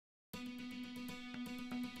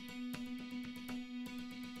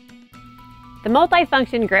The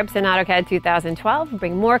multi-function grips in AutoCAD 2012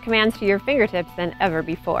 bring more commands to your fingertips than ever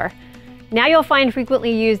before. Now you'll find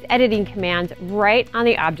frequently used editing commands right on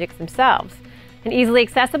the objects themselves, and easily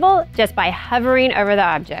accessible just by hovering over the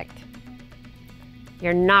object.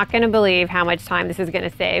 You're not going to believe how much time this is going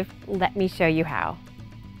to save. Let me show you how.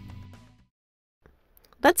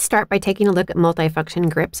 Let's start by taking a look at multifunction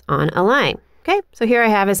grips on a line. Okay, so here I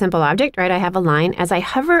have a simple object, right? I have a line. As I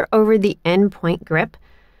hover over the endpoint grip,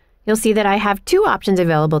 you'll see that I have two options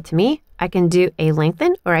available to me. I can do a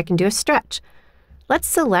lengthen or I can do a stretch. Let's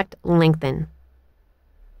select lengthen.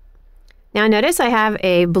 Now notice I have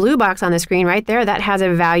a blue box on the screen right there that has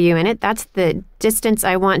a value in it. That's the distance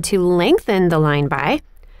I want to lengthen the line by.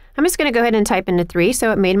 I'm just going to go ahead and type in a 3,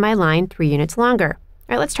 so it made my line 3 units longer.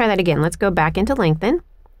 All right, let's try that again. Let's go back into lengthen.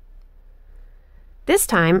 This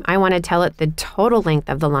time, I want to tell it the total length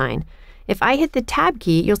of the line. If I hit the tab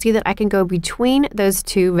key, you'll see that I can go between those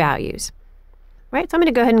two values. Right, so I'm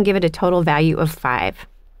going to go ahead and give it a total value of 5.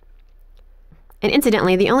 And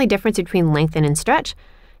incidentally, the only difference between lengthen and stretch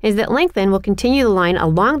is that lengthen will continue the line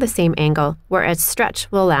along the same angle, whereas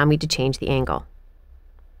stretch will allow me to change the angle.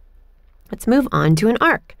 Let's move on to an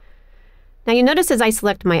arc. Now you notice as I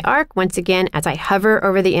select my arc, once again, as I hover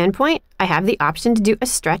over the endpoint, I have the option to do a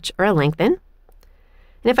stretch or a lengthen.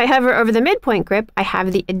 And if I hover over the midpoint grip, I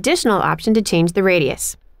have the additional option to change the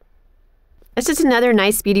radius. This is another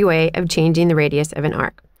nice speedy way of changing the radius of an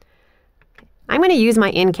arc. I'm going to use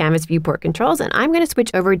my in-canvas viewport controls, and I'm going to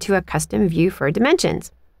switch over to a custom view for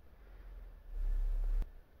dimensions.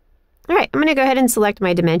 All right, I'm going to go ahead and select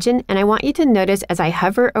my dimension, and I want you to notice as I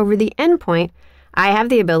hover over the endpoint, I have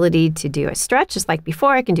the ability to do a stretch just like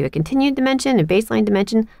before. I can do a continued dimension, a baseline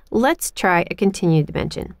dimension. Let's try a continued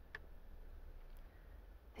dimension.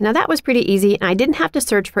 Now that was pretty easy, and I didn't have to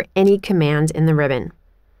search for any commands in the ribbon.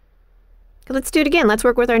 Okay, let's do it again. Let's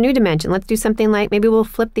work with our new dimension. Let's do something like maybe we'll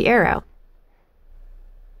flip the arrow.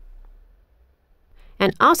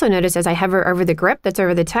 And also notice as I hover over the grip that's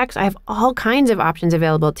over the text, I have all kinds of options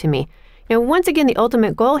available to me. Now, once again, the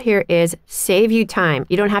ultimate goal here is save you time.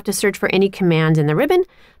 You don't have to search for any commands in the ribbon.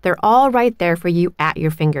 They're all right there for you at your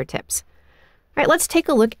fingertips. All right, let's take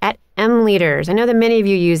a look at M leaders. I know that many of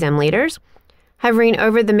you use M leaders. Hovering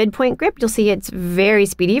over the midpoint grip, you'll see it's very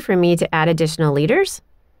speedy for me to add additional leaders.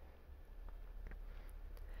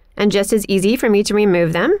 And just as easy for me to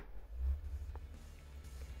remove them.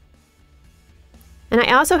 And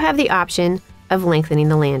I also have the option of lengthening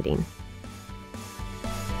the landing.